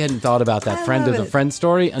 I actually hadn't thought about that friend love of the it. friend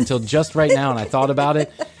story until just right now, and I thought about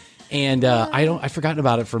it, and I've forgotten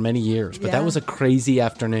about it for many years. But Yeah. that was a crazy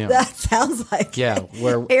afternoon. That sounds like Yeah, it.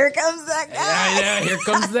 where Here comes that guy. I know, here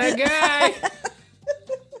comes that guy.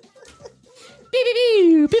 Beep,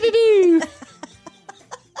 beep, beep, beep, beep, beep.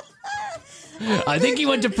 I think he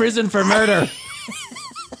went to prison for murder.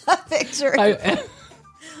 Picture I,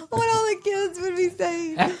 what all the kids would be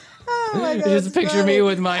saying. Oh my god! just it's picture funny. me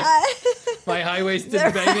with my high-waisted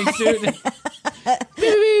They're bathing suit. Boo,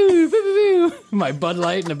 boo, boo, boo, boo. My Bud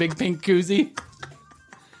Light and a big pink koozie.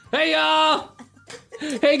 Hey, y'all.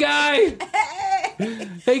 Hey, guy.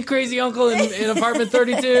 Hey, crazy uncle in apartment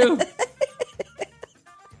 32.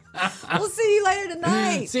 We'll see you later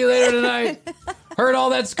tonight. See you later tonight. Heard all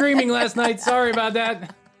that screaming last night. Sorry about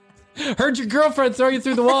that. Heard your girlfriend throw you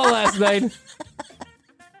through the wall last night.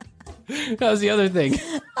 That was the other thing.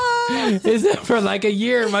 Is that for like a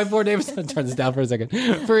year, my poor neighbors... Turn this down for a second.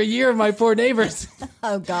 For a year, my poor neighbors,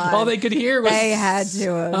 Oh god! all they could hear was... They had to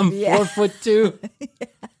have. I'm yeah.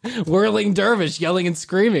 4'2", whirling dervish, yelling and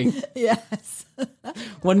screaming. Yes.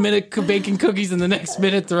 1 minute baking cookies, and the next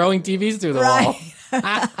minute throwing TVs through the wall.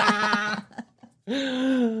 Right.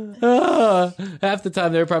 Half the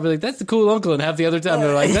time they're probably like, "That's the cool uncle," and half the other time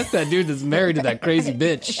they're like, "That's that dude that's married to that crazy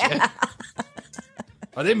bitch."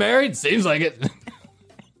 Are they married? Seems like it.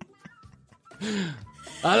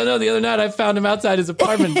 I don't know. The other night I found him outside his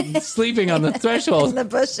apartment sleeping on the threshold In the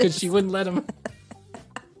bushes. because she wouldn't let him.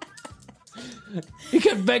 He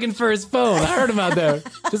kept begging for his phone. I heard him out there.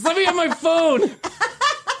 Just let me have my phone.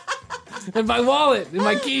 And my wallet and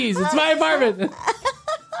my keys. It's my apartment.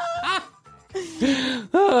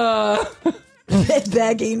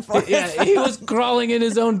 Begging for Yeah, he was crawling in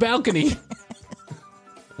his own balcony.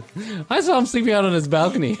 I saw him sleeping out on his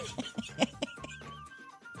balcony.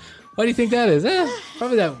 Why do you think that is?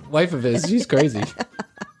 Probably that wife of his. She's crazy.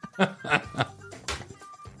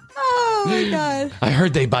 Oh my God. I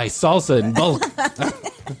heard they buy salsa in bulk. That's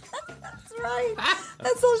right.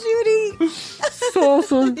 That's all she would eat.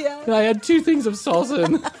 Salsa. Yeah. I had 2 things of salsa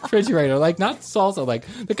in the refrigerator. Like, not salsa, like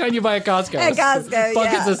the kind you buy at Costco. At Costco,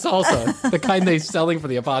 Buckets yeah. of salsa. The kind they're selling for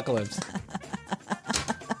the apocalypse.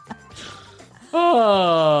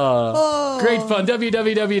 Oh, great fun.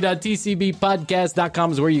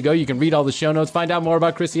 www.tcbpodcast.com is where you go. You can read all the show notes, find out more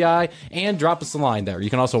about Chrissy I, and drop us a line there. You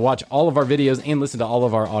can also watch all of our videos and listen to all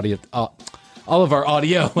of our audio. All of our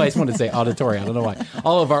audio. I just wanted to say auditory. I don't know why.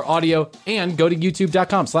 All of our audio, and go to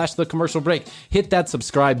youtube.com/thecommercialbreak. Hit that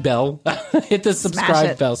subscribe bell. Hit the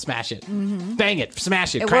subscribe bell. Smash it. Mm-hmm. Bang it.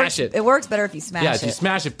 Smash it. Crash it. It works better if you smash it. Yeah, if you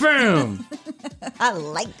smash it. Boom. I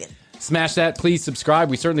liked it. Smash that. Please subscribe.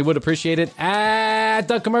 We certainly would appreciate it. At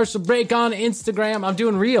The Commercial Break on Instagram. I'm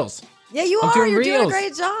doing reels. Yeah, you are. You're doing a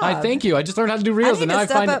great job. I thank you. I just learned how to do reels, I need and now to I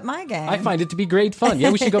step find up my game. I find it to be great fun. Yeah,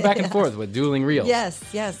 we should go back and forth with dueling reels. Yes,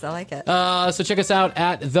 I like it. So check us out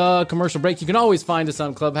at The Commercial Break. You can always find us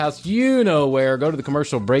on Clubhouse. You know where. Go to The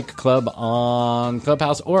Commercial Break Club on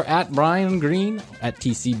Clubhouse or at Brian Green at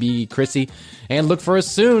TCB Chrissy, and look for us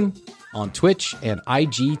soon on Twitch and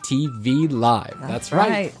IGTV Live. That's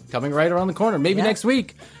right. Coming right around the corner. Maybe next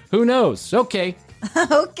week. Who knows? Okay.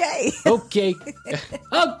 Okay. Okay.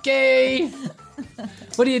 Okay.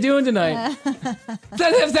 What are you doing tonight? Did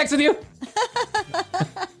I have sex with you?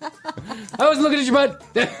 I wasn't looking at your butt.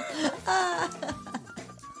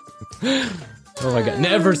 Oh my God.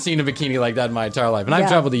 Never seen a bikini like that in my entire life. And I've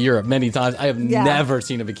traveled to Europe many times. I have never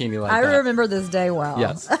seen a bikini like that. I remember this day well.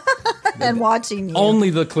 Yes. And watching you.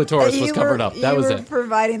 Only the clitoris was covered up. That was it.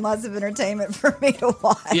 Providing lots of entertainment for me to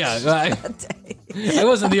watch. Yeah. I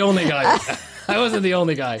wasn't the only guy. I wasn't the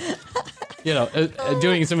only guy. You know,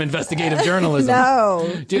 doing some investigative journalism. No.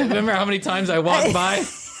 Do you remember how many times I walked by?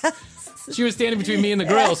 She was standing between me and the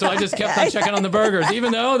grill, so I just kept on checking on the burgers,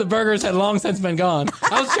 even though the burgers had long since been gone.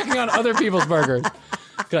 I was checking on other people's burgers.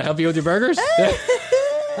 Can I help you with your burgers?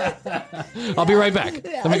 I'll be right back.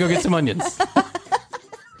 Let me go get some onions.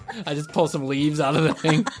 I just pull some leaves out of the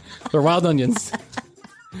thing. They're wild onions.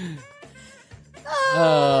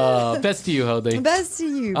 Best to you, Holy. Best to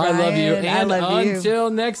you, Brian. I love you. And I love you. Until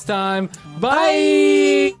next time,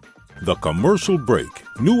 bye. The Commercial Break.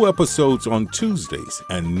 New episodes on Tuesdays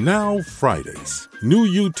and now Fridays. New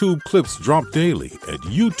YouTube clips drop daily at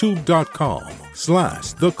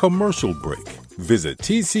youtube.com/The Commercial Break. Visit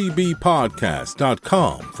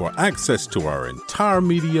tcbpodcast.com for access to our entire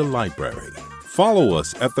media library. Follow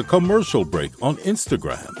us at The Commercial Break on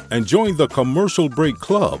Instagram and join The Commercial Break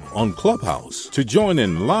Club on Clubhouse to join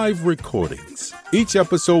in live recordings. Each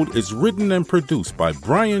episode is written and produced by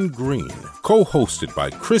Brian Green, co-hosted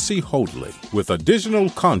by Chrissy Hoadley, with additional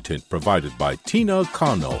content provided by Tina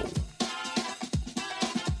Cano.